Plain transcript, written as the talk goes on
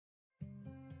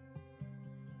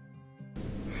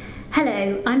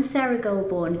Hello, I'm Sarah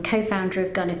Goulbourne, co-founder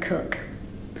of gunnercooke.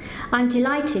 I'm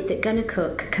delighted that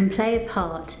gunnercooke can play a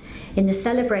part in the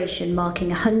celebration marking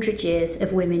 100 years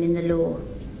of women in the law.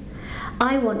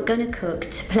 I want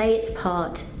gunnercooke to play its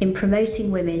part in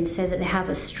promoting women so that they have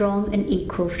a strong and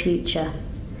equal future.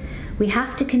 We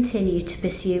have to continue to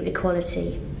pursue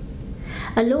equality.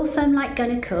 A law firm like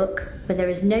gunnercooke, where there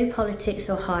is no politics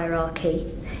or hierarchy,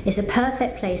 is a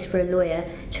perfect place for a lawyer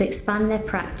to expand their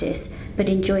practice but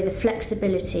enjoy the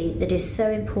flexibility that is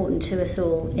so important to us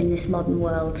all in this modern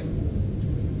world.